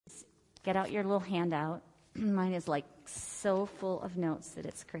get out your little handout. Mine is like so full of notes that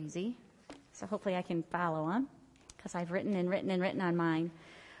it's crazy. So hopefully I can follow them because I've written on mine.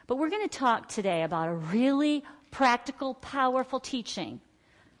 But we're going to talk today about a really practical, powerful teaching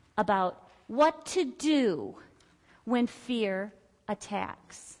about what to do when fear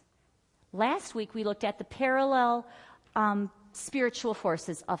attacks. Last week we looked at the parallel spiritual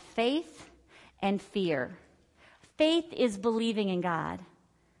forces of faith and fear. Faith is believing in God.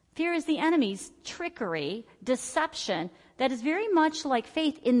 Fear is the enemy's trickery, deception, that is very much like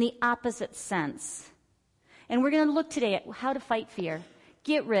faith in the opposite sense. And we're going to look today at how to fight fear,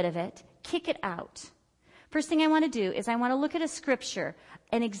 get rid of it, kick it out. First thing I want to do is I want to look at a scripture,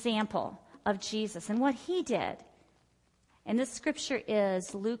 an example of Jesus and what he did. And this scripture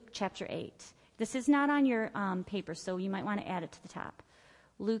is Luke chapter 8. This is not on your paper, so you might want to add it to the top.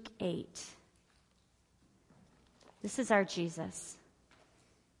 Luke 8. This is our Jesus.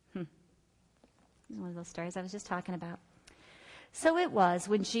 One of those stories I was just talking about. So it was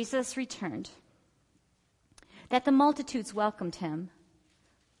when Jesus returned that the multitudes welcomed him,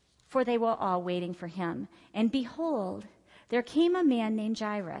 for they were all waiting for him. And behold, there came a man named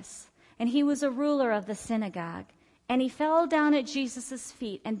Jairus, and he was a ruler of the synagogue. And he fell down at Jesus'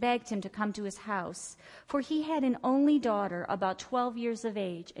 feet and begged him to come to his house, for he had an only daughter about 12 years of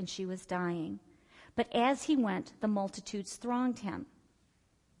age, and she was dying. But as he went, the multitudes thronged him.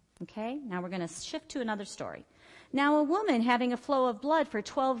 Okay, now we're going to shift to another story. Now a woman having a flow of blood for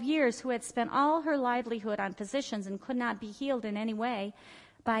 12 years, who had spent all her livelihood on physicians and could not be healed in any way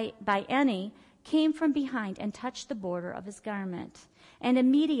by any, came from behind and touched the border of his garment. And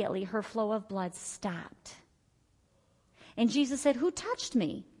immediately her flow of blood stopped. And Jesus said, "Who touched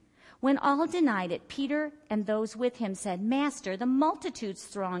me?" When all denied it, Peter and those with him said, "Master, the multitudes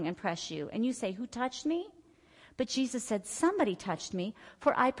throng and press you, and you say, 'Who touched me?'" But Jesus said, "Somebody touched me,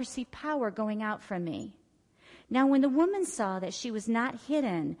 for I perceive power going out from me." Now when the woman saw that she was not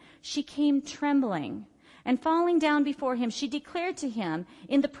hidden, she came trembling. And falling down before him, she declared to him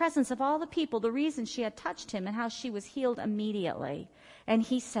in the presence of all the people the reason she had touched him and how she was healed immediately. And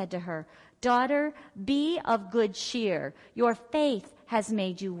he said to her, "Daughter, be of good cheer. Your faith has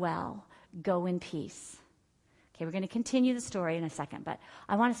made you well. Go in peace." Okay, we're going to continue the story in a second, but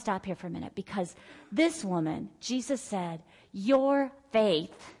I want to stop here for a minute because this woman, Jesus said, "Your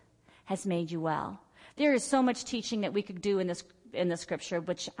faith has made you well." There is so much teaching that we could do in the scripture,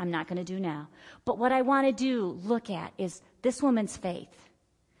 which I'm not going to do now. But what I want to look at is this woman's faith.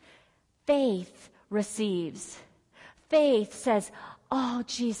 Faith receives. Faith says, "Oh,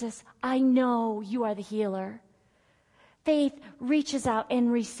 Jesus, I know you are the healer." Faith reaches out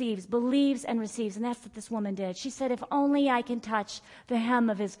and receives, believes and receives, and that's what this woman did. She said, "If only I can touch the hem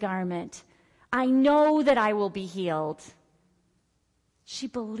of his garment, I know that I will be healed." She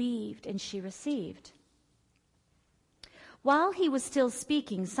believed and she received. While he was still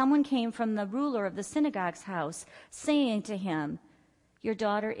speaking, someone came from the ruler of the synagogue's house, saying to him, "Your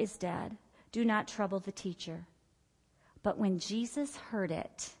daughter is dead. Do not trouble the teacher." But when Jesus heard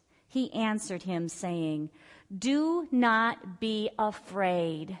it, he answered him, saying, "Do not be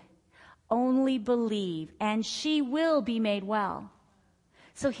afraid. Only believe, and she will be made well."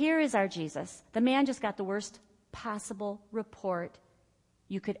 So here is our Jesus. The man just got the worst possible report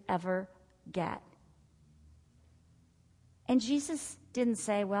you could ever get. And Jesus didn't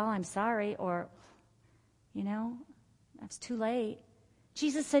say, "Well, I'm sorry," or, "That's too late."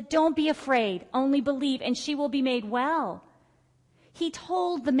 Jesus said, "Don't be afraid, only believe, and she will be made well." He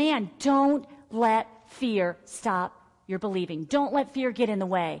told the man, don't let fear stop your believing. Don't let fear get in the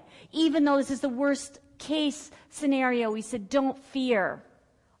way. Even though this is the worst case scenario, he said, don't fear,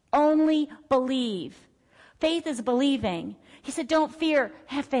 only believe. Faith is believing. He said, don't fear,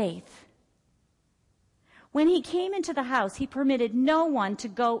 have faith. When he came into the house, he permitted no one to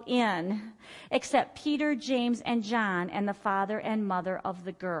go in except Peter, James, and John, and the father and mother of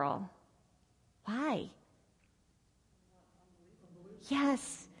the girl. Why?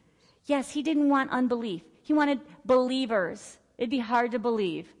 Yes, he didn't want unbelief. He wanted believers. It'd be hard to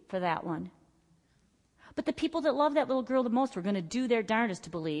believe for that one. But the people that loved that little girl the most were going to do their darndest to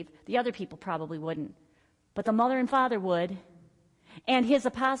believe. The other people probably wouldn't. But the mother and father would. And his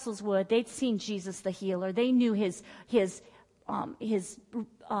apostles would. They'd seen Jesus the healer. They knew his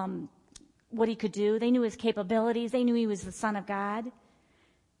what he could do. They knew his capabilities. They knew he was the Son of God.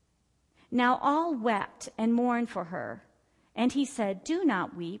 Now all wept and mourned for her. And he said, "Do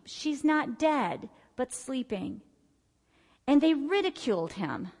not weep. She's not dead, but sleeping." And they ridiculed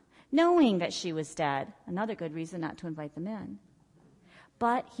him, knowing that she was dead. Another good reason not to invite them in.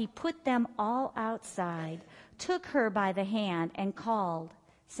 But he put them all outside, took her by the hand, and called,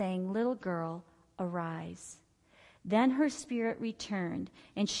 saying, "Little girl, arise." Then her spirit returned,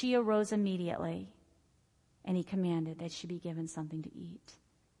 and she arose immediately. And he commanded that she be given something to eat.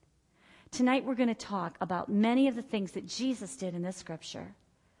 Tonight we're going to talk about many of the things that Jesus did in this scripture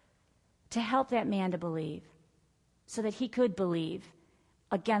to help that man to believe, so that he could believe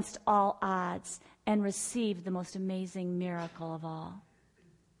against all odds and receive the most amazing miracle of all.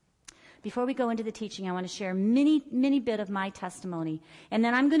 Before we go into the teaching, I want to share a mini bit of my testimony, and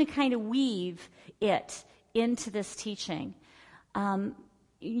then I'm going to kind of weave it into this teaching.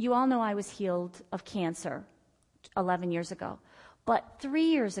 You all know I was healed of cancer 11 years ago. But 3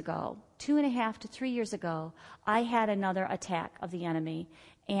 years ago, 2.5 to 3 years ago, I had another attack of the enemy.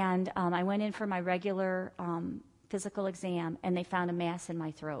 And I went in for my regular physical exam, and they found a mass in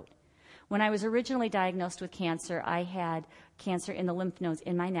my throat. When I was originally diagnosed with cancer, I had cancer in the lymph nodes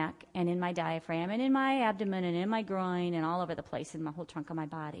in my neck and in my diaphragm and in my abdomen and in my groin and all over the place in my whole trunk of my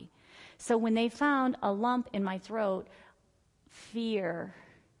body. So when they found a lump in my throat, fear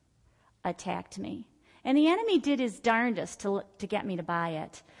attacked me. And the enemy did his darndest to get me to buy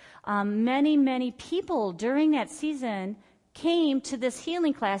it. Many people during that season came to this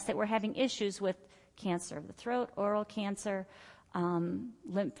healing class that were having issues with cancer of the throat, oral cancer,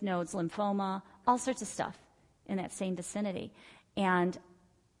 lymph nodes, lymphoma, all sorts of stuff in that same vicinity. And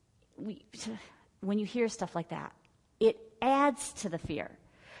when you hear stuff like that, it adds to the fear.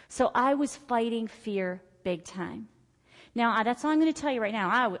 So I was fighting fear big time. Now, that's all I'm going to tell you right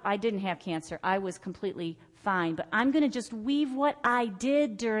now. I didn't have cancer. I was completely fine. But I'm going to just weave what I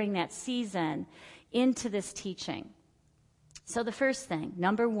did during that season into this teaching. So the first thing,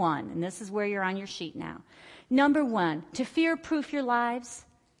 number one, and this is where you're on your sheet now. Number one, to fear-proof your lives,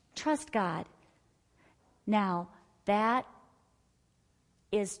 trust God. Now, that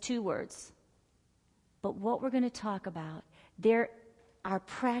is 2 words. But what we're going to talk about, there are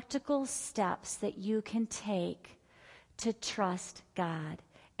practical steps that you can take to trust God.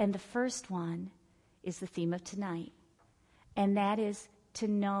 And the first one is the theme of tonight. And that is to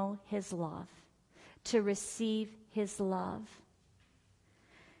know His love, to receive His love.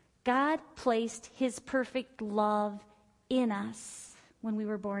 God placed His perfect love in us when we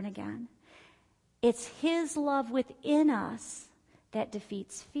were born again. It's His love within us that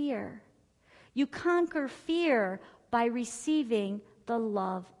defeats fear. You conquer fear by receiving the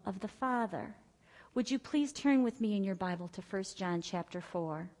love of the Father. Would you please turn with me in your Bible to 1 John chapter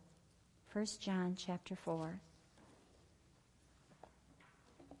 4. 1 John chapter 4.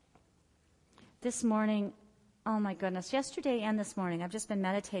 This morning, oh my goodness, yesterday and this morning, I've just been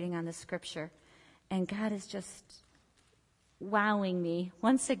meditating on this scripture, and God is just wowing me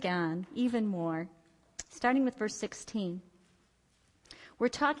once again, even more. Starting with verse 16. We're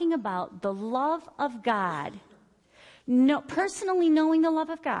talking about the love of God, personally knowing the love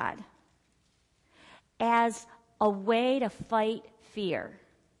of God as a way to fight fear.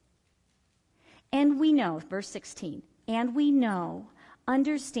 And we know, verse 16, and we know,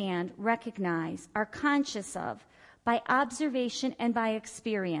 understand, recognize, are conscious of, by observation and by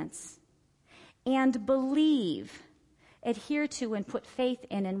experience, and believe, adhere to, and put faith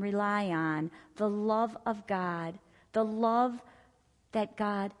in and rely on the love of God, the love that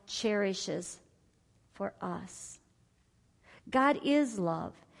God cherishes for us. God is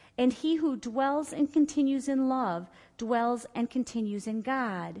love. And he who dwells and continues in love dwells and continues in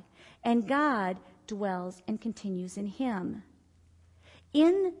God, and God dwells and continues in him.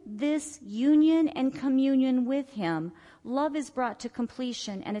 In this union and communion with him, love is brought to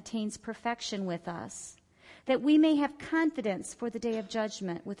completion and attains perfection with us, that we may have confidence for the day of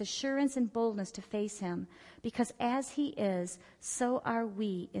judgment with assurance and boldness to face him, because as he is, so are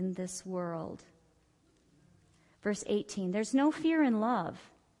we in this world. Verse 18, there's no fear in love.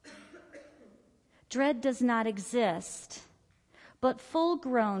 Dread does not exist, but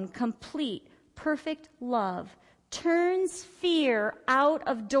full-grown, complete, perfect love turns fear out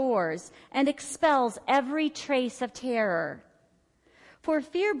of doors and expels every trace of terror. For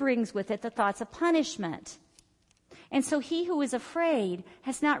fear brings with it the thoughts of punishment. And so he who is afraid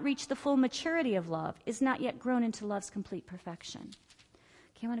has not reached the full maturity of love, is not yet grown into love's complete perfection.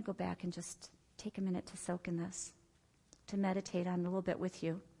 Okay, I want to go back and just take a minute to soak in this, to meditate on it a little bit with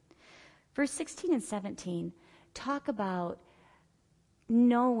you. Verse 16 and 17 talk about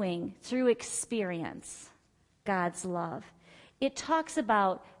knowing through experience God's love. It talks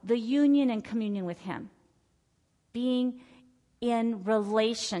about the union and communion with him, being in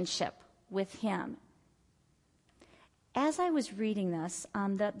relationship with him. As I was reading this,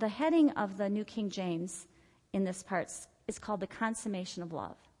 the heading of the New King James in this part is called the consummation of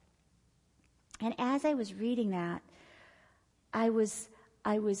love. And as I was reading that, I was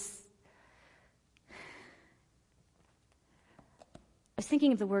was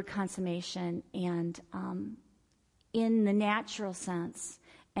thinking of the word consummation, and in the natural sense,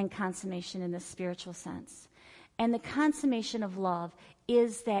 and consummation in the spiritual sense. And the consummation of love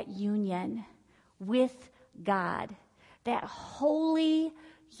is that union with God, that holy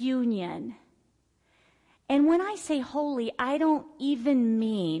union. And when I say holy, I don't even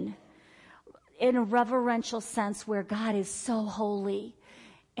mean in a reverential sense where God is so holy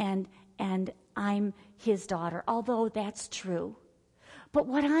and I'm his daughter, although that's true. But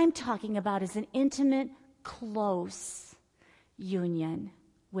what I'm talking about is an intimate, close union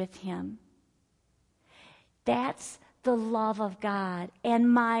with him. That's the love of God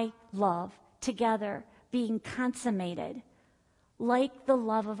and my love together being consummated, like the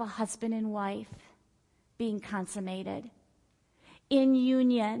love of a husband and wife being consummated in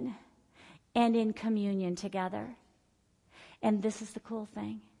union and in communion together. And this is the cool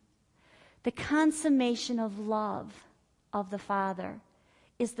thing. The consummation of love of the Father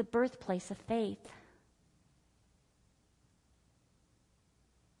is the birthplace of faith.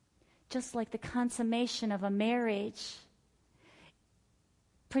 Just like the consummation of a marriage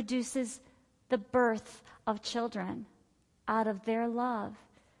produces the birth of children out of their love,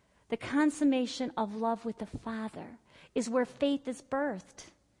 the consummation of love with the Father is where faith is birthed,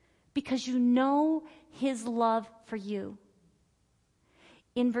 because you know his love for you.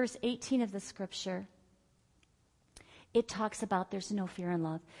 In verse 18 of the scripture, it talks about there's no fear in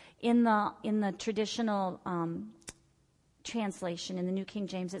love. In the traditional translation, in the New King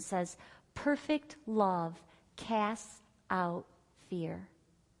James, it says, perfect love casts out fear.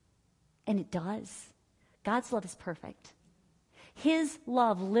 And it does. God's love is perfect. His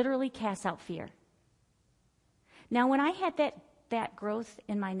love literally casts out fear. Now, when I had that growth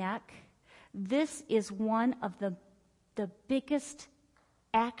in my neck, this is one of the biggest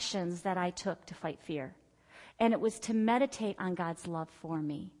actions that I took to fight fear. And it was to meditate on God's love for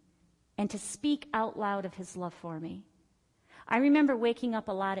me and to speak out loud of his love for me. I remember waking up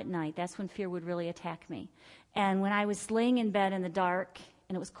a lot at night. That's when fear would really attack me. And when I was laying in bed in the dark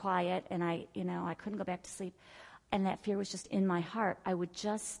and it was quiet and I couldn't go back to sleep and that fear was just in my heart, I would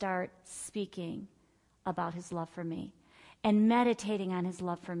just start speaking about his love for me and meditating on his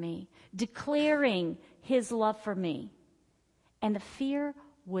love for me, declaring his love for me. And the fear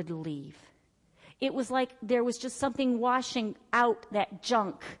would leave. It was like there was just something washing out that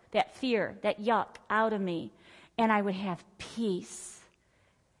junk, that fear, that yuck out of me. And I would have peace.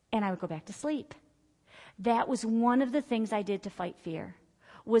 And I would go back to sleep. That was one of the things I did to fight fear,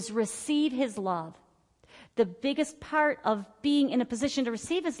 was receive his love. The biggest part of being in a position to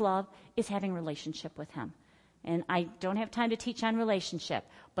receive his love is having a relationship with him. And I don't have time to teach on relationship.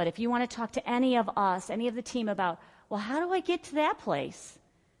 But if you want to talk to any of us, any of the team about, well, how do I get to that place?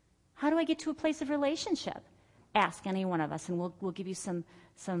 How do I get to a place of relationship? Ask any one of us, and we'll give you some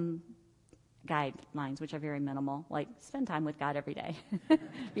guidelines, which are very minimal, like spend time with God every day.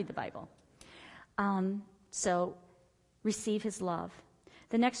 Read the Bible. So receive his love.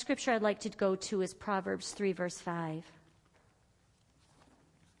 The next scripture I'd like to go to is Proverbs 3, verse 5.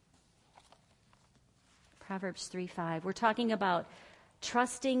 Proverbs 3:5. We're talking about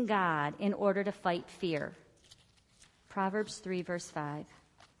trusting God in order to fight fear. Proverbs 3, verse 5.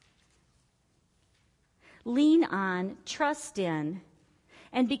 Lean on, trust in,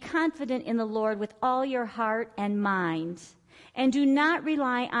 and be confident in the Lord with all your heart and mind, and do not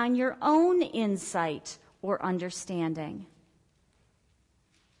rely on your own insight or understanding.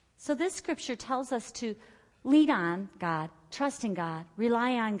 So this scripture tells us to lean on God, trust in God,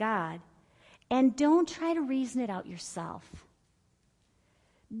 rely on God, and don't try to reason it out yourself.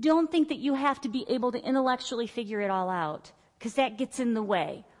 Don't think that you have to be able to intellectually figure it all out, because that gets in the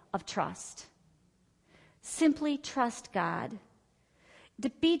way of trust. Simply trust God.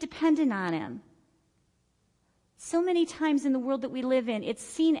 Be dependent on him. So many times in the world that we live in, it's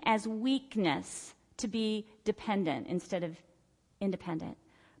seen as weakness to be dependent instead of independent.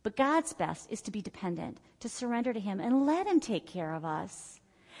 But God's best is to be dependent, to surrender to him and let him take care of us.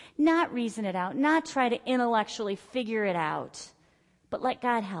 Not reason it out, not try to intellectually figure it out, but let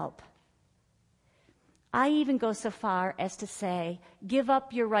God help. I even go so far as to say, give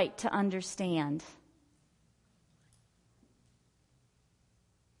up your right to understand.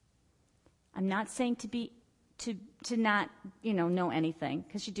 I'm not saying to not, know anything,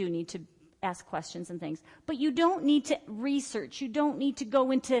 because you do need to ask questions and things. But you don't need to research. You don't need to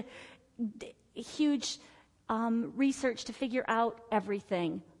go into huge research to figure out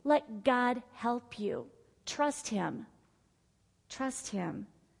everything. Let God help you. Trust him. Trust him.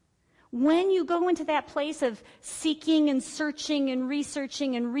 When you go into that place of seeking and searching and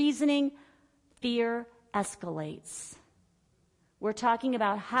researching and reasoning, fear escalates. We're talking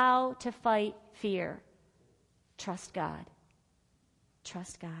about how to fight fear. Trust God.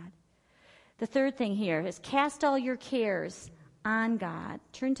 Trust God. The third thing here is cast all your cares on God.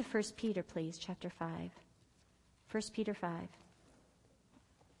 Turn to 1 Peter, please, chapter 5. 1 Peter 5.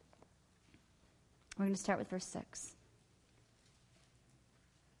 We're going to start with verse 6.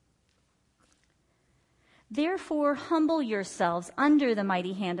 Therefore, humble yourselves under the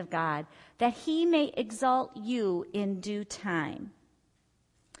mighty hand of God, that he may exalt you in due time.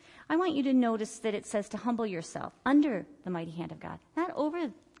 I want you to notice that it says to humble yourself under the mighty hand of God. Not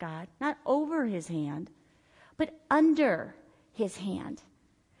over God, not over his hand, but under his hand.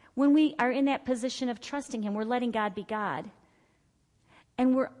 When we are in that position of trusting him, we're letting God be God.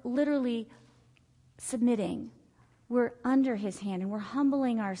 And we're literally submitting. We're under his hand and we're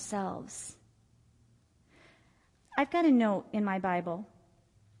humbling ourselves. I've got a note in my Bible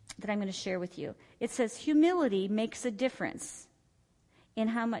that I'm going to share with you. It says, humility makes a difference in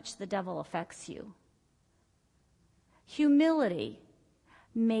how much the devil affects you. Humility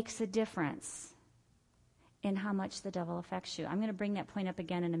makes a difference in how much the devil affects you. I'm going to bring that point up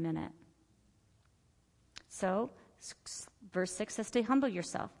again in a minute. So, verse 6 says to humble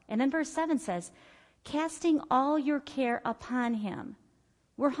yourself. And then verse 7 says, casting all your care upon him.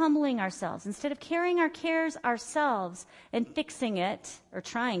 We're humbling ourselves. Instead of carrying our cares ourselves and fixing it, or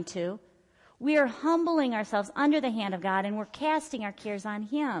trying to, we are humbling ourselves under the hand of God and we're casting our cares on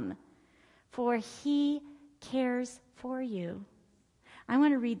him. For he cares for you. I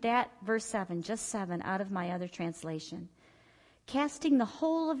want to read that verse 7, just 7, out of my other translation. Casting the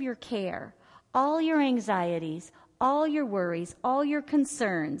whole of your care, all your anxieties, all your worries, all your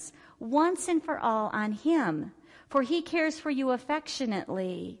concerns, once and for all on him. For he cares for you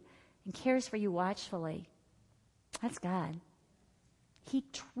affectionately and cares for you watchfully. That's God. He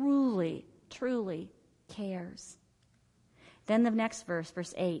truly, truly cares. Then the next verse,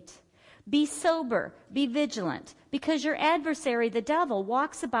 verse 8. Be sober, be vigilant, because your adversary, the devil,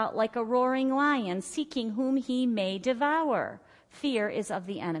 walks about like a roaring lion, seeking whom he may devour. Fear is of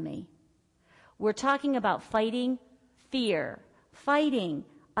the enemy. We're talking about fighting fear, fighting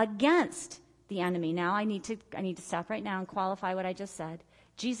against the enemy. Now I need to stop right now and qualify what I just said.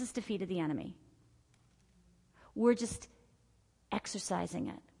 Jesus defeated the enemy. We're just exercising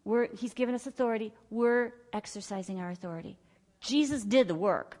it. He's given us authority. We're exercising our authority. Jesus did the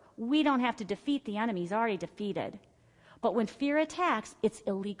work. We don't have to defeat the enemy. He's already defeated. But when fear attacks, it's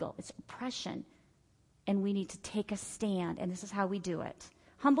illegal. It's oppression. And we need to take a stand. And this is how we do it.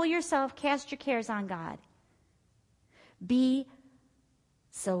 Humble yourself. Cast your cares on God. Be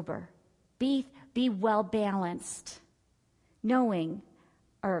sober. Be well balanced. Knowing,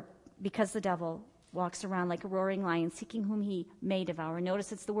 or because the devil walks around like a roaring lion, seeking whom he may devour.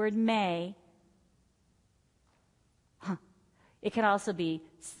 Notice it's the word may. It can also be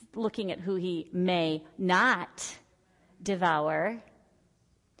looking at who he may not devour.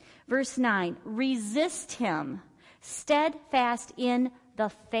 Verse 9, resist him, steadfast in the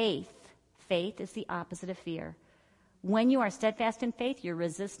faith. Faith is the opposite of fear. When you are steadfast in faith, you're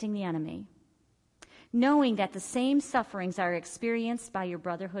resisting the enemy. Knowing that the same sufferings are experienced by your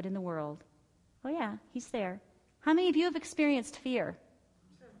brotherhood in the world. Oh yeah, he's there. How many of you have experienced fear?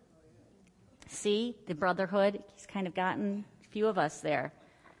 See, the brotherhood, he's kind of gotten a few of us there.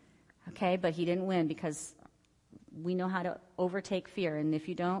 Okay, but he didn't win because we know how to overtake fear. And if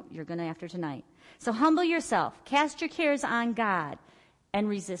you don't, you're going to after tonight. So humble yourself. Cast your cares on God and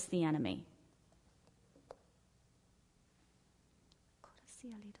resist the enemy.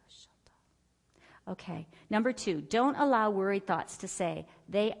 Okay, number 2, don't allow worried thoughts to stay.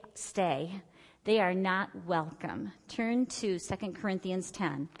 They are not welcome. Turn to 2 Corinthians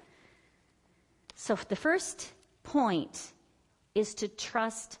 10. So the first point is to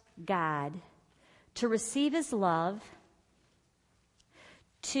trust God, to receive his love,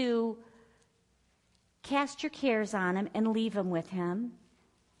 to cast your cares on him and leave them with him,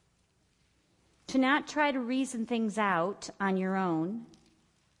 to not try to reason things out on your own,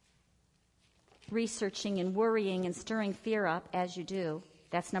 researching and worrying and stirring fear up as you do.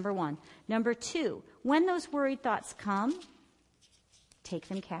 That's number 1. Number 2, when those worried thoughts come, take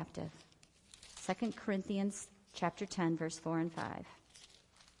them captive. 2 Corinthians chapter 10, verse 4 and 5.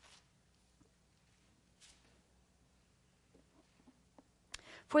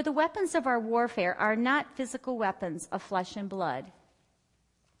 For the weapons of our warfare are not physical weapons of flesh and blood.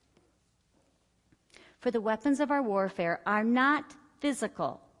 For the weapons of our warfare are not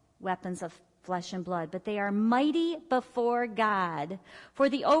physical weapons of flesh and blood, but they are mighty before God for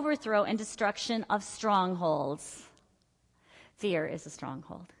the overthrow and destruction of strongholds. Fear is a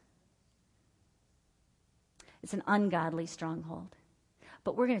stronghold. It's an ungodly stronghold.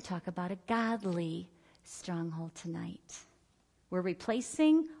 But we're going to talk about a godly stronghold tonight. We're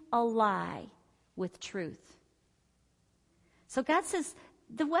replacing a lie with truth. So God says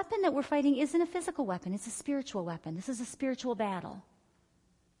the weapon that we're fighting isn't a physical weapon, it's a spiritual weapon. This is a spiritual battle.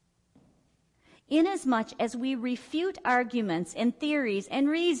 Inasmuch as we refute arguments and theories and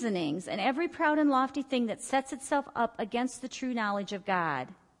reasonings and every proud and lofty thing that sets itself up against the true knowledge of God,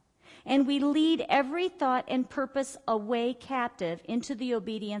 and we lead every thought and purpose away captive into the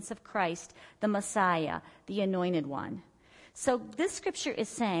obedience of Christ, the Messiah, the Anointed One. So this scripture is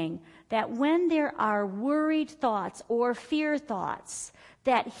saying that when there are worried thoughts or fear thoughts,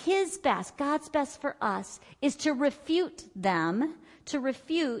 that his best, God's best for us, is to refute them. To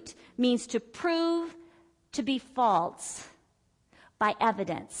refute means to prove to be false by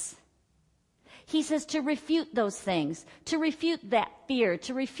evidence. He says to refute those things, to refute that fear,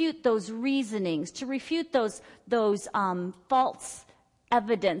 to refute those reasonings, to refute those false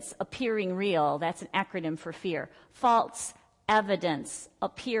evidence appearing real. That's an acronym for fear. False evidence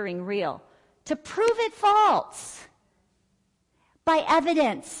appearing real. To prove it false by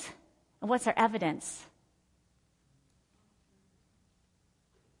evidence. And what's our evidence?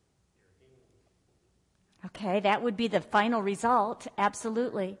 Okay, that would be the final result,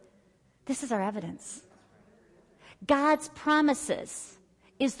 absolutely. This is our evidence. God's promises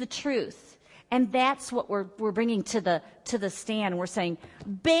is the truth. And that's what we're bringing to the stand. We're saying,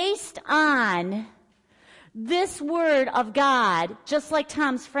 based on this word of God, just like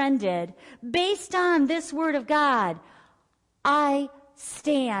Tom's friend did, based on this word of God, I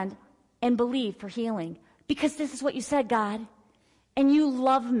stand and believe for healing. Because this is what you said, God. And you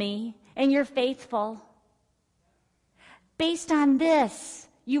love me, and you're faithful. Based on this,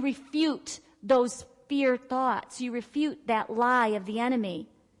 you refute those fear thoughts. You refute that lie of the enemy.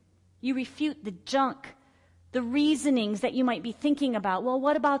 You refute the junk, the reasonings that you might be thinking about. Well,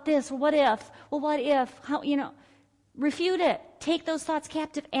 what about this? Well, what if? Well, what if? How, refute it. Take those thoughts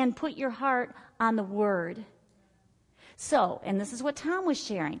captive and put your heart on the word. So, and this is what Tom was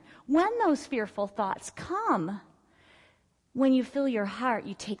sharing. When those fearful thoughts come, when you fill your heart,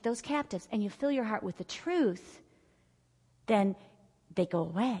 you take those captives and you fill your heart with the truth, then they go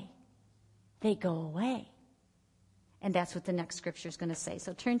away. They go away. And that's what the next scripture is going to say.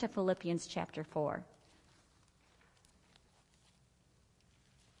 So turn to Philippians chapter 4.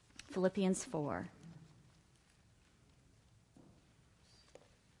 Philippians 4.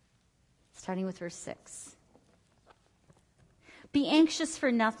 Starting with verse 6. Be anxious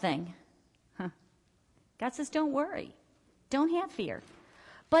for nothing. God says, don't worry. Don't have fear.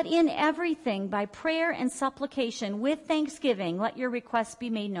 But in everything, by prayer and supplication, with thanksgiving, let your requests be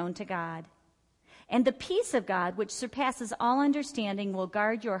made known to God. And the peace of God, which surpasses all understanding, will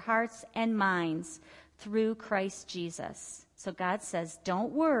guard your hearts and minds through Christ Jesus. So God says,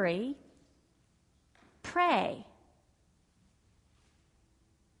 don't worry. Pray.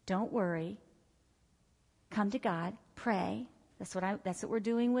 Don't worry. Come to God. Pray. That's what we're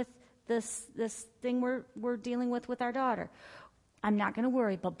doing with this thing we're dealing with our daughter. I'm not going to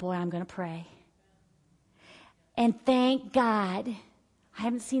worry, but boy, I'm going to pray. And thank God. I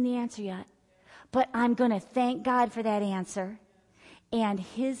haven't seen the answer yet, but I'm going to thank God for that answer. And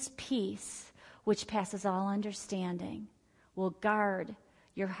his peace, which passes all understanding, will guard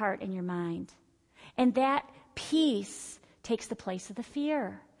your heart and your mind. And that peace takes the place of the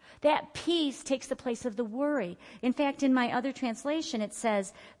fear. That peace takes the place of the worry. In fact, in my other translation, it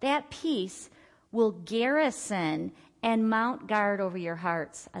says, that peace will garrison and mount guard over your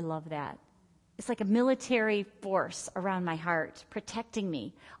hearts. I love that. It's like a military force around my heart, protecting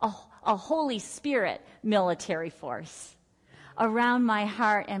me. A Holy Spirit military force around my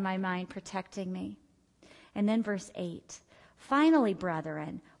heart and my mind, protecting me. And then verse 8. Finally,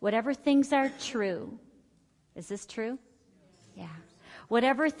 brethren, whatever things are true. Is this true? Yeah.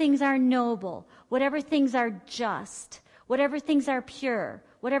 Whatever things are noble, whatever things are just, whatever things are pure,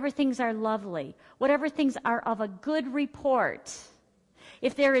 whatever things are lovely, whatever things are of a good report.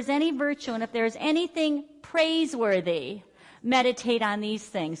 If there is any virtue and if there is anything praiseworthy, meditate on these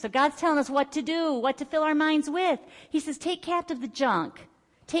things. So God's telling us what to do, what to fill our minds with. He says, take captive the junk.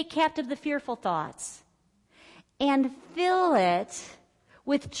 Take captive the fearful thoughts. And fill it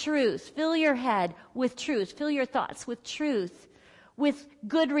with truth. Fill your head with truth. Fill your thoughts with truth, with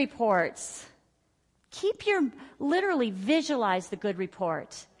good reports. Literally visualize the good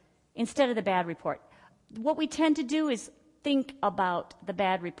report instead of the bad report. What we tend to do is think about the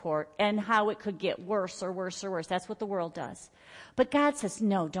bad report and how it could get worse or worse or worse. That's what the world does. But God says,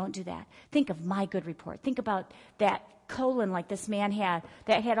 no, don't do that. Think of my good report. Think about that colon like this man had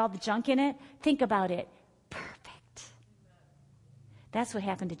that had all the junk in it. Think about it. Perfect. That's what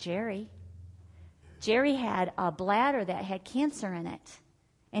happened to Jerry. Jerry had a bladder that had cancer in it.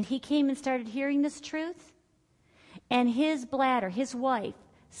 And he came and started hearing this truth. And his bladder, his wife,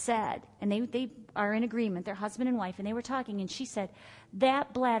 said, and they are in agreement, they're husband and wife, and they were talking, and she said,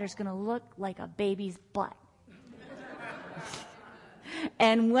 that bladder's going to look like a baby's butt.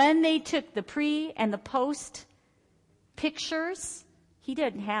 And when they took the pre and the post pictures, he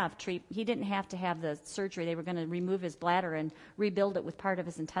didn't have to have the surgery. They were going to remove his bladder and rebuild it with part of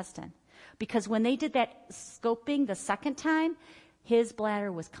his intestine. Because when they did that scoping the second time, his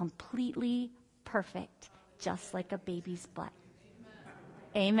bladder was completely perfect, just like a baby's butt.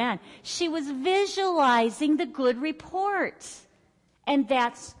 Amen. She was visualizing the good report. And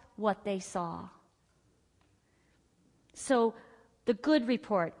that's what they saw. So, the good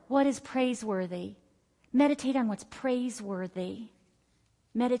report. What is praiseworthy? Meditate on what's praiseworthy.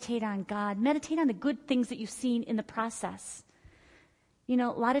 Meditate on God. Meditate on the good things that you've seen in the process. You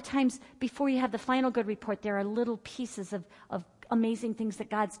know, a lot of times before you have the final good report, there are little pieces of amazing things that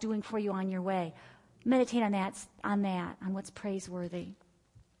God's doing for you on your way. Meditate on that, on what's praiseworthy.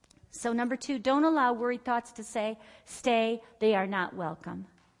 So number 2, don't allow worried thoughts to stay. They are not welcome.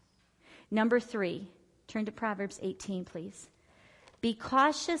 Number 3, turn to Proverbs 18, please. Be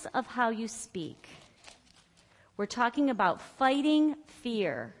cautious of how you speak. We're talking about fighting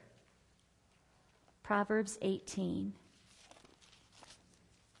fear. Proverbs 18,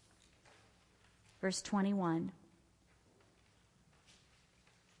 verse 21.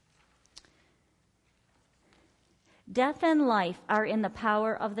 Death and life are in the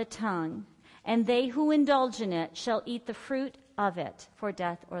power of the tongue, and they who indulge in it shall eat the fruit of it for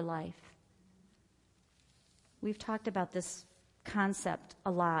death or life. We've talked about this concept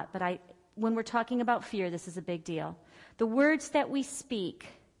a lot, but when we're talking about fear, this is a big deal. The words that we speak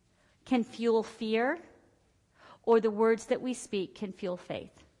can fuel fear, or the words that we speak can fuel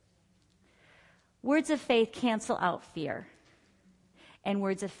faith. Words of faith cancel out fear, and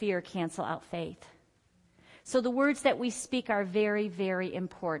words of fear cancel out faith. So the words that we speak are very, very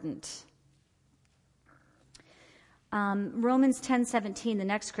important. Romans 10:17, the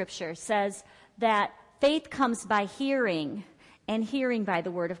next scripture, says that faith comes by hearing, and hearing by the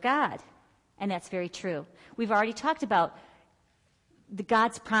word of God. And that's very true. We've already talked about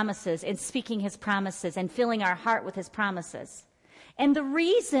God's promises and speaking his promises and filling our heart with his promises. And the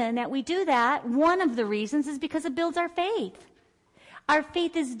reason that we do that, one of the reasons, is because it builds our faith. Our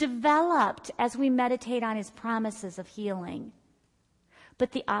faith is developed as we meditate on his promises of healing.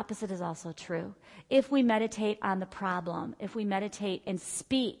 But the opposite is also true. If we meditate on the problem, if we meditate and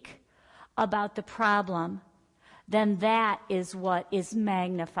speak about the problem, then that is what is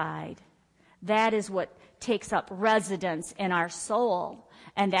magnified. That is what takes up residence in our soul.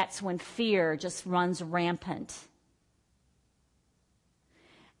 And that's when fear just runs rampant.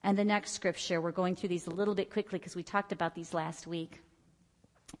 And the next scripture, we're going through these a little bit quickly because we talked about these last week,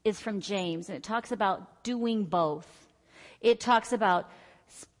 is from James, and it talks about doing both. It talks about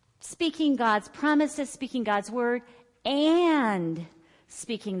speaking God's promises, speaking God's word, and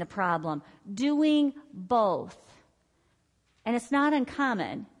speaking the problem. Doing both. And it's not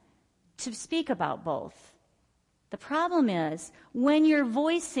uncommon to speak about both. The problem is, when you're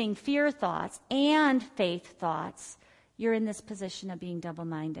voicing fear thoughts and faith thoughts, you're in this position of being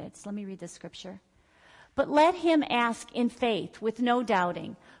double-minded. So let me read this scripture. But let him ask in faith with no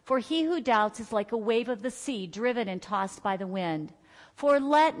doubting. For he who doubts is like a wave of the sea, driven and tossed by the wind. For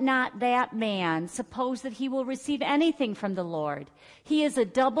let not that man suppose that he will receive anything from the Lord. He is a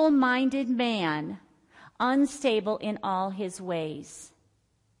double-minded man, unstable in all his ways.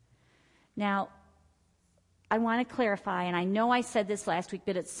 Now, I want to clarify, and I know I said this last week,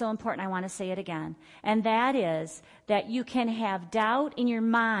 but it's so important I want to say it again. And that is that you can have doubt in your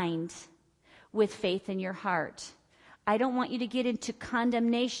mind with faith in your heart. I don't want you to get into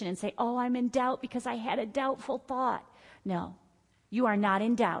condemnation and say, oh, I'm in doubt because I had a doubtful thought. No, you are not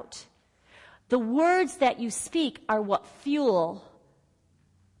in doubt. The words that you speak are what fuel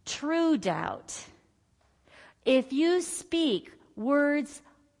true doubt. If you speak words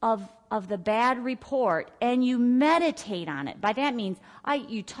of the bad report and you meditate on it, by that means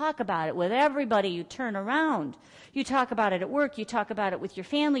you talk about it with everybody you turn around. You talk about it at work, you talk about it with your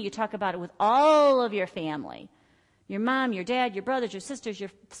family, you talk about it with all of your family. Your mom, your dad, your brothers, your sisters, your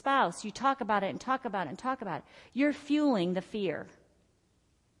spouse. You talk about it and talk about it and talk about it. You're fueling the fear.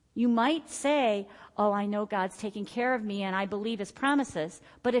 You might say, oh, I know God's taking care of me and I believe his promises.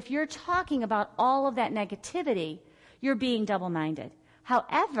 But if you're talking about all of that negativity, you're being double-minded.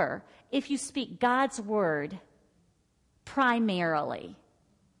 However, if you speak God's word primarily,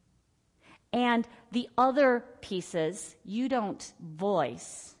 and the other pieces you don't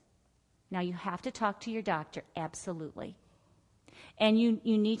voice, now you have to talk to your doctor, absolutely. And you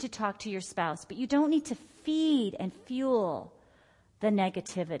need to talk to your spouse, but you don't need to feed and fuel the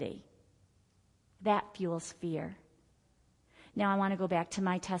negativity. That fuels fear. Now I want to go back to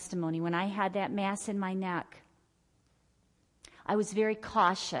my testimony. When I had that mass in my neck, I was very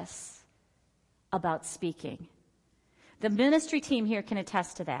cautious about speaking. The ministry team here can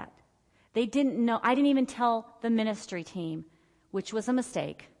attest to that. They didn't know, I didn't even tell the ministry team, which was a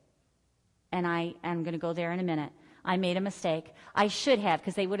mistake. And I am going to go there in a minute. I made a mistake. I should have,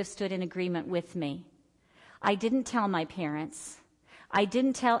 because they would have stood in agreement with me. I didn't tell my parents. I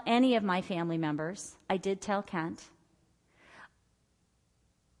didn't tell any of my family members. I did tell Kent.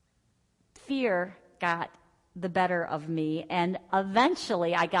 Fear got the better of me, and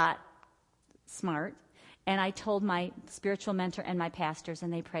eventually I got smart, and I told my spiritual mentor and my pastors,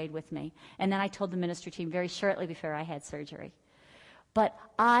 and they prayed with me. And then I told the ministry team very shortly before I had surgery. But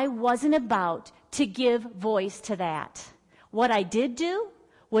I wasn't about to give voice to that. What I did do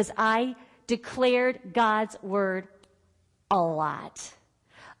was I declared God's word a lot.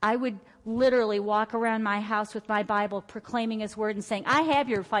 I would literally walk around my house with my Bible proclaiming his word and saying, I have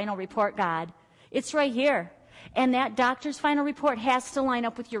your final report, God. It's right here. And that doctor's final report has to line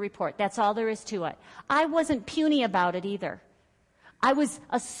up with your report. That's all there is to it. I wasn't puny about it either. I was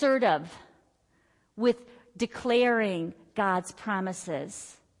assertive with declaring God's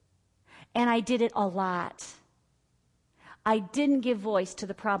promises. And I did it a lot. I didn't give voice to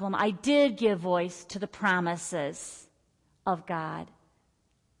the problem. I did give voice to the promises of God.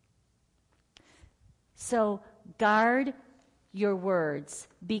 So guard your words.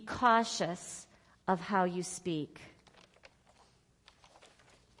 Be cautious of how you speak.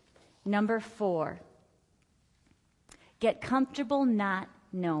 Number 4, get comfortable not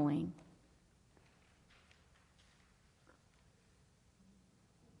knowing.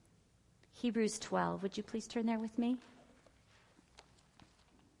 Hebrews 12. Would you please turn there with me?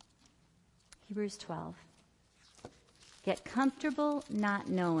 Hebrews 12. Get comfortable not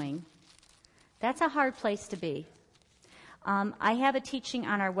knowing. That's a hard place to be. I have a teaching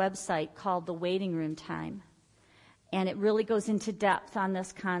on our website called The Waiting Room Time, and it really goes into depth on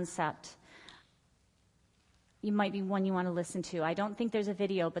this concept. You might be one you want to listen to. I don't think there's a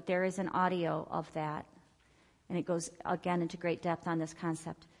video, but there is an audio of that, and it goes, again, into great depth on this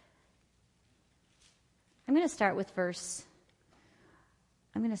concept. I'm going to start with verse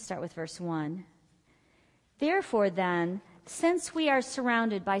 1. Therefore, then, since we are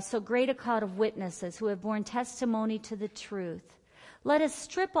surrounded by so great a cloud of witnesses who have borne testimony to the truth, let us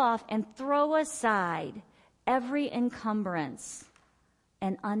strip off and throw aside every encumbrance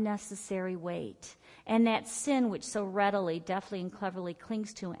and unnecessary weight, and that sin which so readily, deftly, and cleverly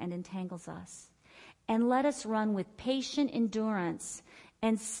clings to and entangles us. And let us run with patient endurance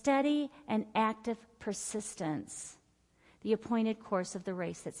and steady and active persistence the appointed course of the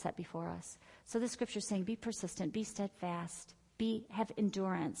race that's set before us. So the scripture is saying, be persistent, be steadfast, have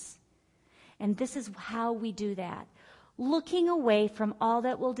endurance. And this is how we do that. Looking away from all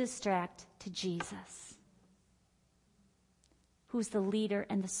that will distract to Jesus, who's the leader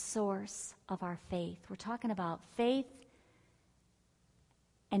and the source of our faith. We're talking about faith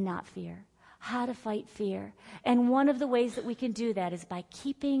and not fear. How to fight fear. And one of the ways that we can do that is by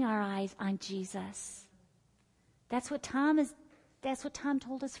keeping our eyes on Jesus. That's what Tom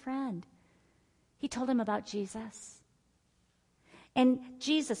told his friend. He told him about Jesus. And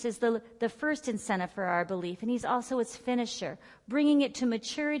Jesus is the first incentive for our belief, and he's also its finisher, bringing it to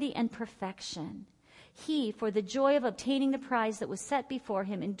maturity and perfection. He, for the joy of obtaining the prize that was set before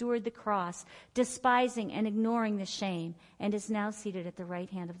him, endured the cross, despising and ignoring the shame, and is now seated at the right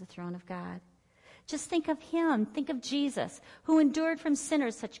hand of the throne of God. Just think of him, think of Jesus, who endured from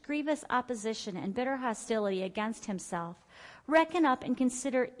sinners such grievous opposition and bitter hostility against himself. Reckon up and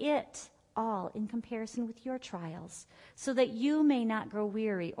consider it all in comparison with your trials, so that you may not grow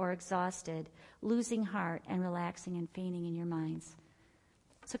weary or exhausted, losing heart and relaxing and fainting in your minds.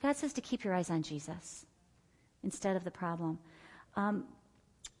 So God says to keep your eyes on Jesus instead of the problem.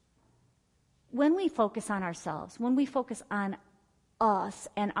 When we focus on ourselves, when we focus on us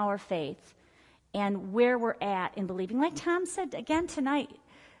and our faith and where we're at in believing, like Tom said again tonight,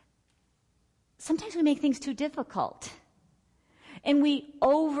 sometimes we make things too difficult. And we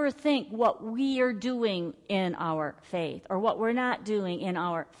overthink what we are doing in our faith or what we're not doing in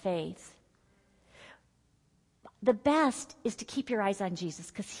our faith. The best is to keep your eyes on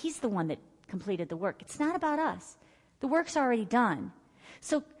Jesus because he's the one that completed the work. It's not about us. The work's already done.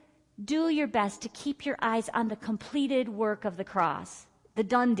 So do your best to keep your eyes on the completed work of the cross, the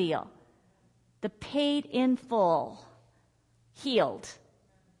done deal, the paid in full, healed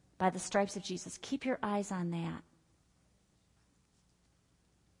by the stripes of Jesus. Keep your eyes on that.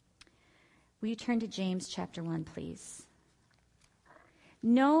 Will you turn to James chapter 1, please?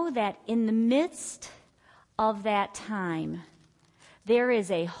 Know that in the midst of that time, there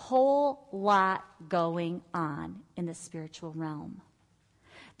is a whole lot going on in the spiritual realm.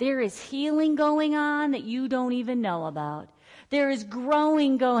 There is healing going on that you don't even know about. There is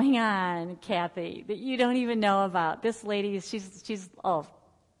growing going on, Kathy, that you don't even know about. This lady, she's just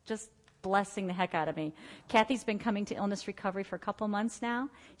blessing the heck out of me. Kathy's been coming to illness recovery for a couple months now.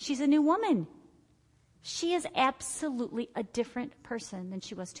 She's a new woman. She is absolutely a different person than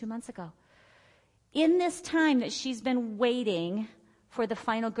she was 2 months ago. In this time that she's been waiting for the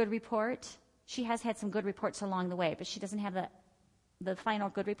final good report, she has had some good reports along the way, but she doesn't have the final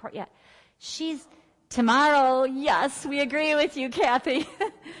good report yet. Tomorrow, yes, we agree with you, Kathy.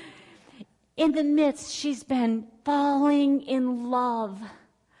 In the midst, she's been falling in love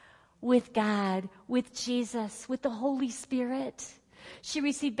with God, with Jesus, with the Holy Spirit. She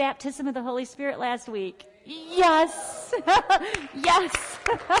received baptism of the Holy Spirit last week. Yes. Yes.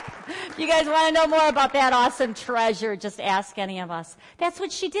 You guys want to know more about that awesome treasure? Just ask any of us. That's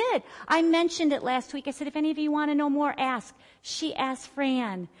what she did. I mentioned it last week. I said, if any of you want to know more, ask. She asked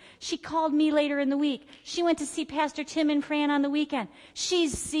Fran. She called me later in the week. She went to see Pastor Tim and Fran on the weekend.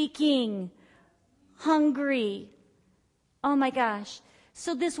 She's seeking, hungry. Oh my gosh.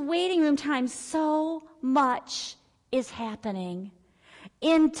 So this waiting room time, so much is happening.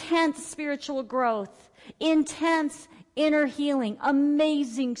 Intense spiritual growth, intense inner healing,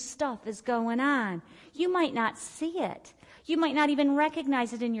 amazing stuff is going on. You might not see it. You might not even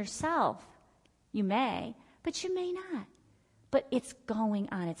recognize it in yourself. You may, but you may not. But it's going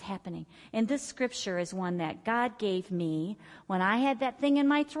on. It's happening. And this scripture is one that God gave me when I had that thing in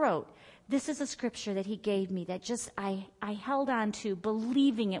my throat. This is a scripture that he gave me that just I held on to,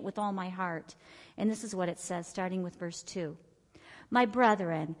 believing it with all my heart. And this is what it says, starting with verse 2. My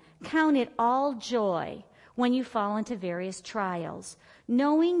brethren, count it all joy when you fall into various trials,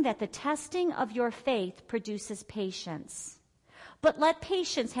 knowing that the testing of your faith produces patience. But let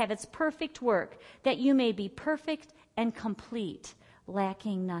patience have its perfect work, that you may be perfect and complete,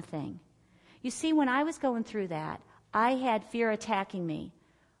 lacking nothing. You see, when I was going through that, I had fear attacking me,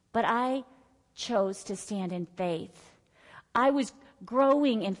 but I chose to stand in faith. I was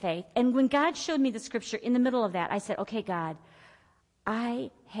growing in faith. And when God showed me the scripture in the middle of that, I said, okay, God,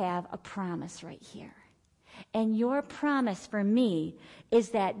 I have a promise right here. And your promise for me is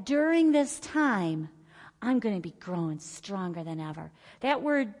that during this time, I'm going to be growing stronger than ever. That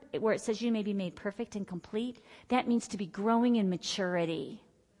word where it says you may be made perfect and complete, that means to be growing in maturity,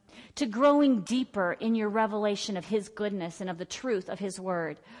 to growing deeper in your revelation of his goodness and of the truth of his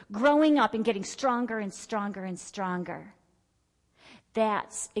word, growing up and getting stronger and stronger and stronger.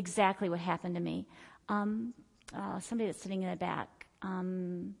 That's exactly what happened to me. Somebody that's sitting in the back.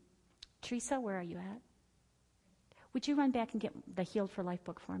 Teresa, where are you at? Would you run back and get the Healed for Life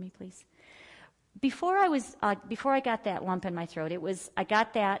book for me, please? Before I got that lump in my throat,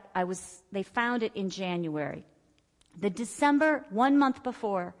 they found it in January. The December, 1 month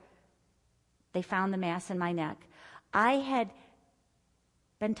before, they found the mass in my neck. I had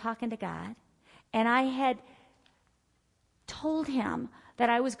been talking to God, and I had told him that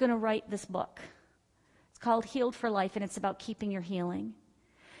I was going to write this book. It's called Healed for Life, and it's about keeping your healing.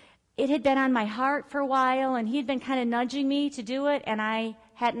 It had been on my heart for a while, and he had been kind of nudging me to do it, and I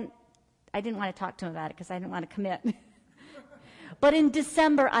didn't want to talk to him about it because I didn't want to commit. But in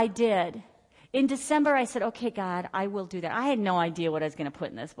December, I did. In December, I said, okay, God, I will do that. I had no idea what I was going to put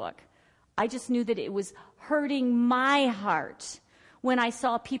in this book. I just knew that it was hurting my heart when I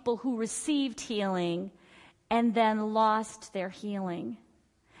saw people who received healing and then lost their healing.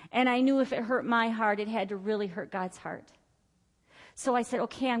 And I knew if it hurt my heart, it had to really hurt God's heart. So I said,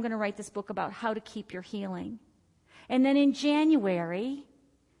 okay, I'm going to write this book about how to keep your healing. And then in January,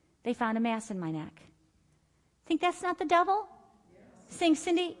 they found a mass in my neck. Think that's not the devil? Yes. Saying,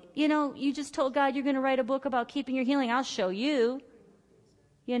 Cindy, you just told God you're going to write a book about keeping your healing. I'll show you.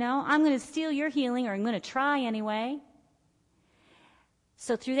 I'm going to steal your healing, or I'm going to try anyway.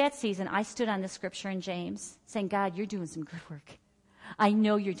 So through that season, I stood on the scripture in James saying, God, you're doing some good work. I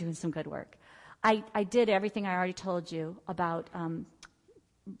know you're doing some good work. I did everything I already told you about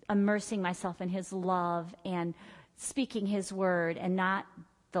immersing myself in his love and speaking his word and not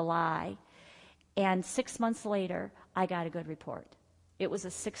the lie. And 6 months later, I got a good report. It was a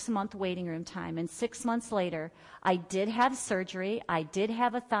 6-month waiting room time. And 6 months later, I did have surgery. I did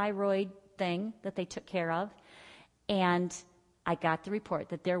have a thyroid thing that they took care of. And I got the report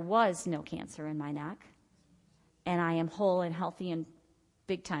that there was no cancer in my neck. And I am whole and healthy, and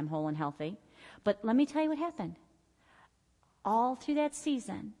big time whole and healthy. But let me tell you what happened. All through that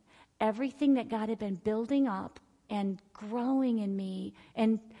season, everything that God had been building up and growing in me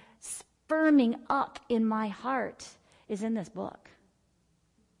and firming up in my heart is in this book.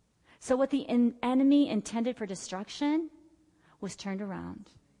 So what the enemy intended for destruction was turned around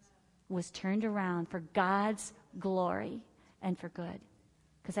for God's glory and for good,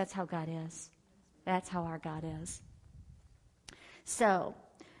 because that's how God is. That's how our God is. So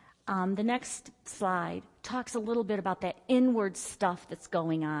the next slide talks a little bit about that inward stuff that's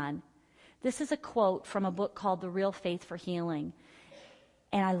going on. This is a quote from a book called The Real Faith for Healing,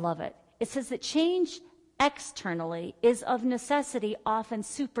 and I love it. It says that change externally is of necessity often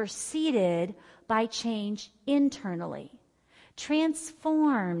superseded by change internally,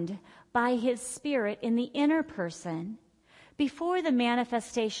 transformed by his Spirit in the inner person before the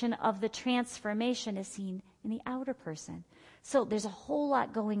manifestation of the transformation is seen in the outer person. So there's a whole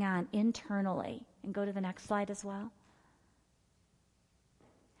lot going on internally. And go to the next slide as well.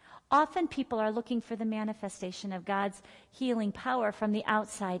 Often people are looking for the manifestation of God's healing power from the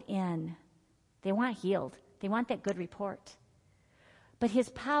outside in. They want healed. They want that good report. But his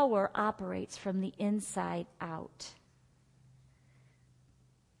power operates from the inside out.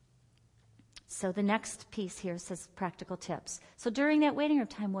 So the next piece here says practical tips. So during that waiting room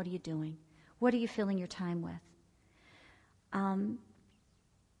time, what are you doing? What are you filling your time with?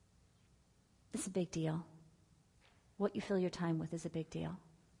 It's a big deal. What you fill your time with is a big deal.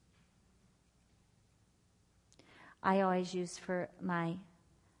 I always use for my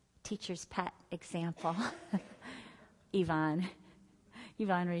teacher's pet example, Yvonne.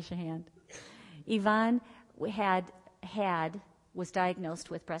 Yvonne, raise your hand. Yvonne was diagnosed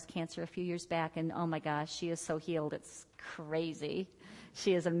with breast cancer a few years back, and oh my gosh, she is so healed. It's crazy.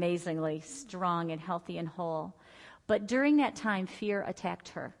 She is amazingly strong and healthy and whole. But during that time, fear attacked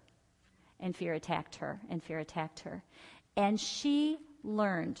her, and fear attacked her, and fear attacked her. And she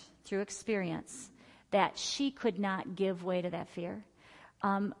learned through experience that she could not give way to that fear.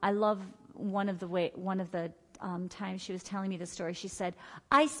 I love one of the times she was telling me the story. She said,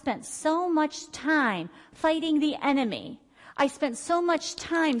 I spent so much time fighting the enemy. I spent so much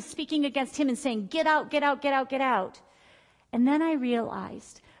time speaking against him and saying, get out, get out, get out, get out. And then I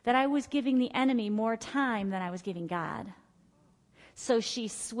realized that I was giving the enemy more time than I was giving God. So she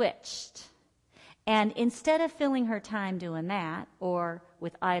switched. And instead of filling her time doing that, or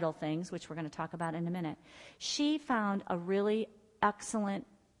with idle things, which we're going to talk about in a minute, she found a really excellent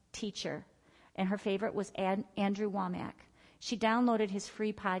teacher. And her favorite was Andrew Womack. She downloaded his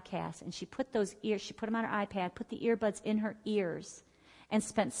free podcast, and she put them on her iPad, put the earbuds in her ears, and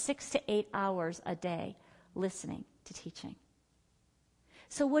spent 6 to 8 hours a day listening to teaching.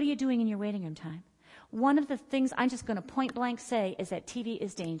 So what are you doing in your waiting room time? One of the things I'm just going to point blank say is that TV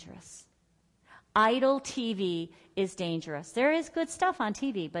is dangerous. Idle TV is dangerous. There is good stuff on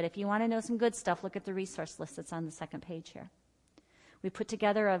TV, but if you want to know some good stuff, look at the resource list that's on the second page here. We put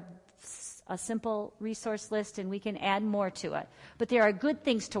together a simple resource list, and we can add more to it. But there are good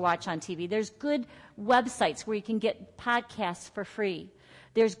things to watch on TV. There's good websites where you can get podcasts for free.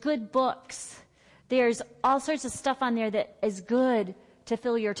 There's good books. There's all sorts of stuff on there that is good to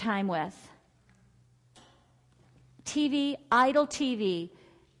fill your time with. TV, idle TV,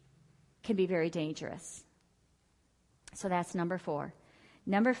 can be very dangerous. So that's number 4.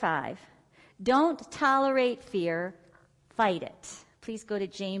 Number 5, don't tolerate fear, fight it. Please go to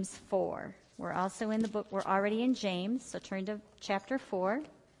James 4. We're also in the book. We're already in James, so turn to chapter 4,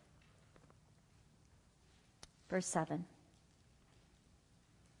 verse 7.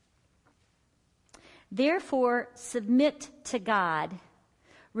 Therefore, submit to God.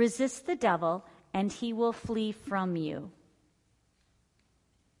 Resist the devil, and he will flee from you.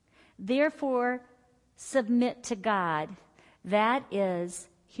 Therefore, submit to God. That is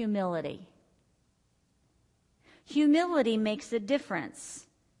humility. Humility makes a difference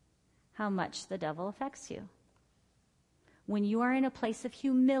how much the devil affects you. When you are in a place of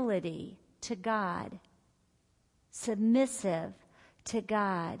humility to God, submissive to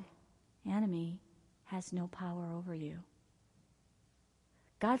God, the enemy has no power over you.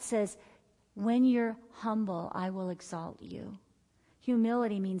 God says, when you're humble, I will exalt you.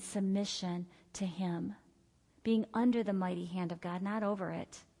 Humility means submission to him, being under the mighty hand of God, not over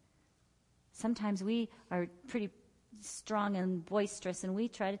it. Sometimes we are pretty strong and boisterous, and we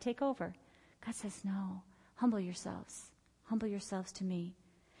try to take over. God says, no, humble yourselves. Humble yourselves to me.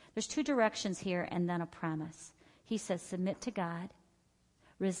 There's two directions here and then a promise. He says, submit to God,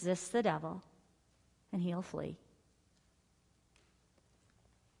 resist the devil, and he'll flee.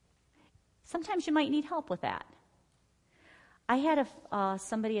 Sometimes you might need help with that. I had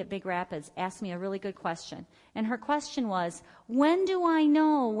somebody at Big Rapids ask me a really good question. And her question was, when do I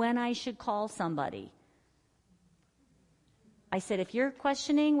know when I should call somebody? I said, if you're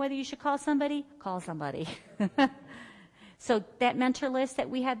questioning whether you should call somebody, call somebody. So that mentor list that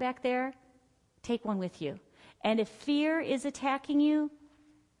we had back there, take one with you. And if fear is attacking you,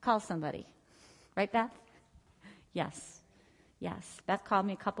 call somebody. Right, Beth? Yes. Yes. Beth called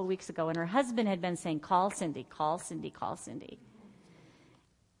me a couple weeks ago, and her husband had been saying, call Cindy, call Cindy, call Cindy.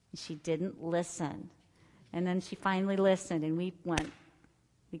 And she didn't listen. And then she finally listened, and we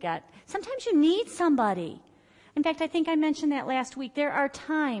got, sometimes you need somebody. In fact, I think I mentioned that last week. There are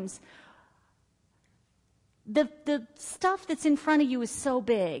times the stuff that's in front of you is so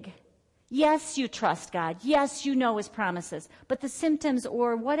big. Yes, you trust God. Yes, you know his promises. But the symptoms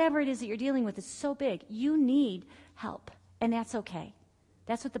or whatever it is that you're dealing with is so big. You need help. And that's okay.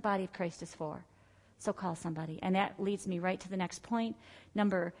 That's what the body of Christ is for. So call somebody. And that leads me right to the next point,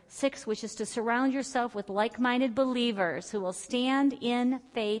 number 6, which is to surround yourself with like-minded believers who will stand in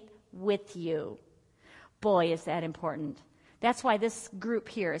faith with you. Boy, is that important. That's why this group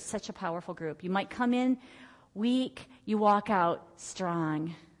here is such a powerful group. You might come in weak, you walk out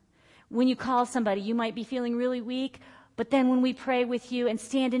strong. When you call somebody, you might be feeling really weak, but then when we pray with you and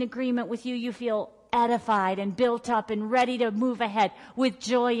stand in agreement with you, you feel edified and built up and ready to move ahead with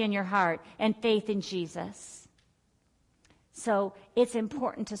joy in your heart and faith in Jesus. So it's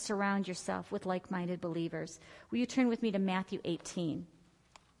important to surround yourself with like-minded believers. Will you turn with me to Matthew 18?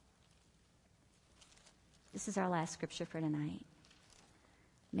 This is our last scripture for tonight.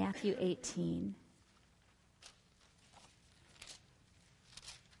 Matthew 18.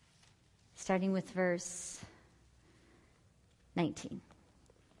 Starting with verse 19.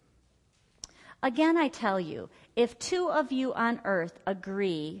 Again, I tell you, if 2 of you on earth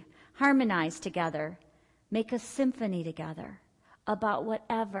agree, harmonize together, make a symphony together about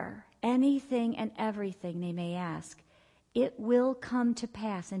whatever, anything and everything they may ask, it will come to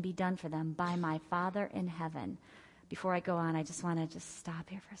pass and be done for them by my Father in heaven. Before I go on, I just want to stop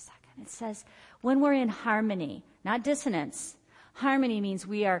here for a second. It says, when we're in harmony, not dissonance. Harmony means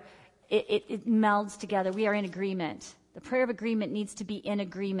it melds together. We are in agreement. The prayer of agreement needs to be in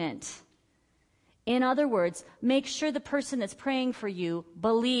agreement. In other words, make sure the person that's praying for you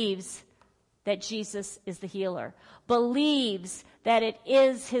believes that Jesus is the healer, believes that it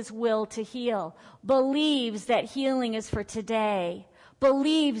is his will to heal, believes that healing is for today,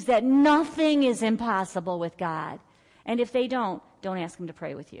 believes that nothing is impossible with God. And if they don't ask them to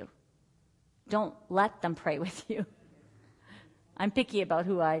pray with you. Don't let them pray with you. I'm picky about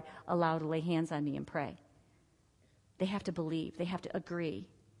who I allow to lay hands on me and pray. They have to believe. They have to agree.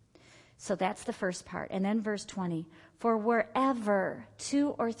 So that's the first part. And then verse 20. For wherever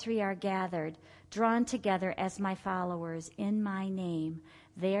 2 or 3 are gathered, drawn together as my followers in my name,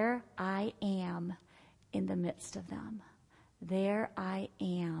 there I am in the midst of them. There I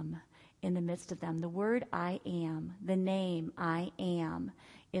am in the midst of them. The word I am, the name I am,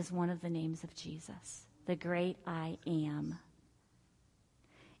 is one of the names of Jesus, the great I am.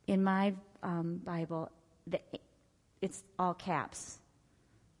 In my Bible, it's all caps.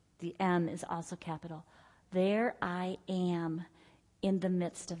 The M is also capital. There I am in the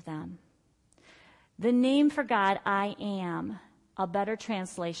midst of them. The name for God, I am, a better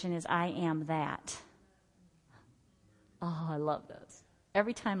translation is I am that. Oh, I love this.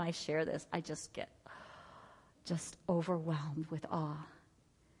 Every time I share this, I just get overwhelmed with awe.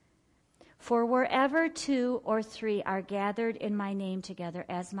 For wherever 2 or 3 are gathered in my name together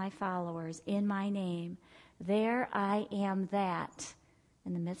as my followers in my name, there I am that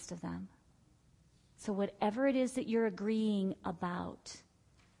in the midst of them. So whatever it is that you're agreeing about,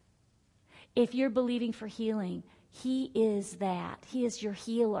 if you're believing for healing, he is that. He is your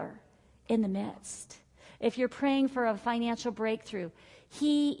healer in the midst. If you're praying for a financial breakthrough,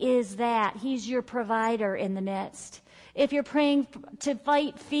 he is that. He's your provider in the midst. If you're praying to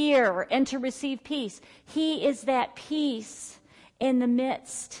fight fear and to receive peace, he is that peace in the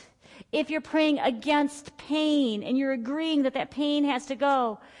midst. If you're praying against pain and you're agreeing that that pain has to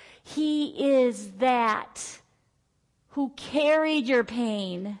go, he is that who carried your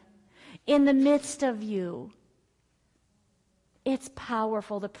pain in the midst of you. It's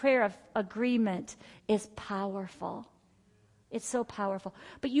powerful. The prayer of agreement is powerful. It's so powerful.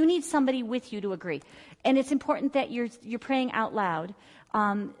 But you need somebody with you to agree. And it's important that you're praying out loud.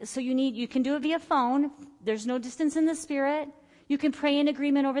 So you can do it via phone. There's no distance in the Spirit. You can pray in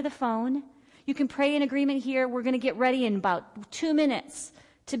agreement over the phone. You can pray in agreement here. We're going to get ready in about 2 minutes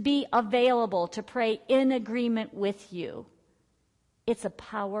to be available to pray in agreement with you. It's a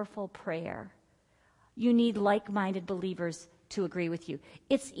powerful prayer. You need like-minded believers to agree with you.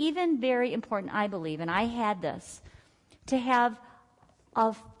 It's even very important, I believe, and I had this, to have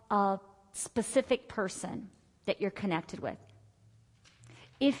a specific person that you're connected with.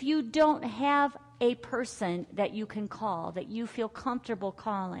 If you don't have a person that you can call, that you feel comfortable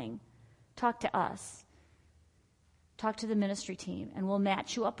calling, talk to us. Talk to the ministry team, and we'll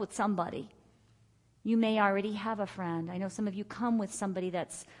match you up with somebody. You may already have a friend. I know some of you come with somebody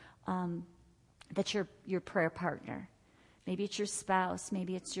that's your prayer partner. Maybe it's your spouse.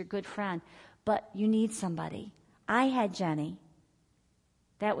 Maybe it's your good friend. But you need somebody. I had Jenny.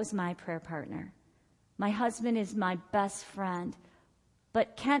 That was my prayer partner. My husband is my best friend.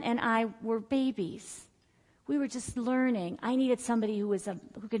 But Kent and I were babies. We were just learning. I needed somebody who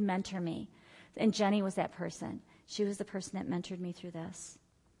could mentor me. And Jenny was that person. She was the person that mentored me through this.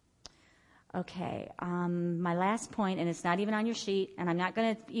 Okay, my last point, and it's not even on your sheet, and I'm not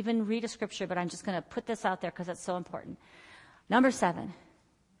going to even read a scripture, but I'm just going to put this out there because it's so important. Number 7,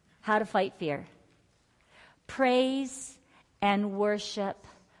 how to fight fear. Praise and worship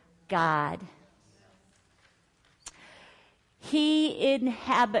God. He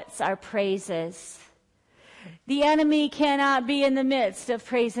inhabits our praises. The enemy cannot be in the midst of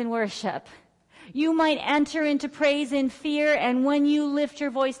praise and worship. You might enter into praise in fear, and when you lift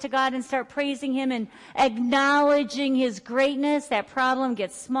your voice to God and start praising Him and acknowledging His greatness, that problem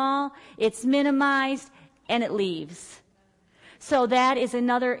gets small, it's minimized, and it leaves. So that is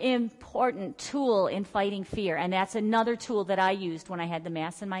another important tool in fighting fear, and that's another tool that I used when I had the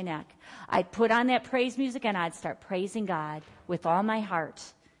mass in my neck. I'd put on that praise music, and I'd start praising God with all my heart,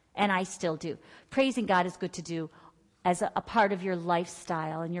 and I still do. Praising God is good to do as a part of your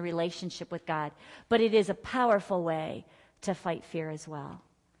lifestyle and your relationship with God. But it is a powerful way to fight fear as well.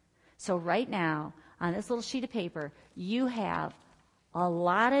 So right now, on this little sheet of paper, you have a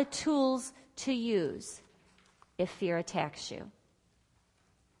lot of tools to use if fear attacks you.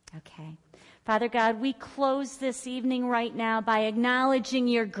 Okay. Father God, we close this evening right now by acknowledging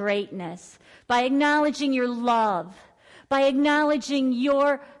your greatness, by acknowledging your love, by acknowledging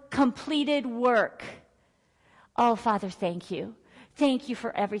your completed work. Oh, Father, thank you. Thank you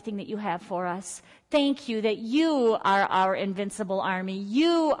for everything that you have for us. Thank you that you are our invincible army.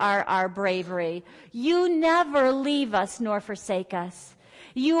 You are our bravery. You never leave us nor forsake us.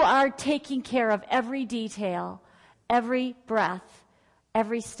 You are taking care of every detail, every breath,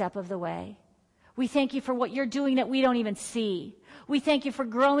 every step of the way. We thank you for what you're doing that we don't even see. We thank you for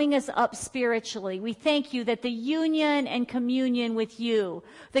growing us up spiritually. We thank you that the union and communion with you,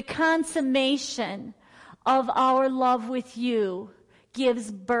 the consummation of our love with you,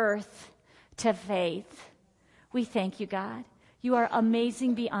 gives birth to faith. We thank you, God. You are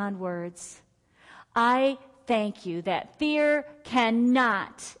amazing beyond words. I thank you that fear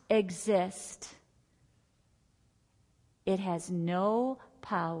cannot exist. It has no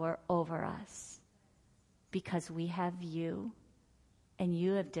power over us because we have you, and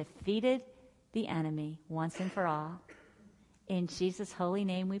you have defeated the enemy once and for all. In Jesus' holy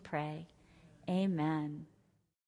name we pray. Amen.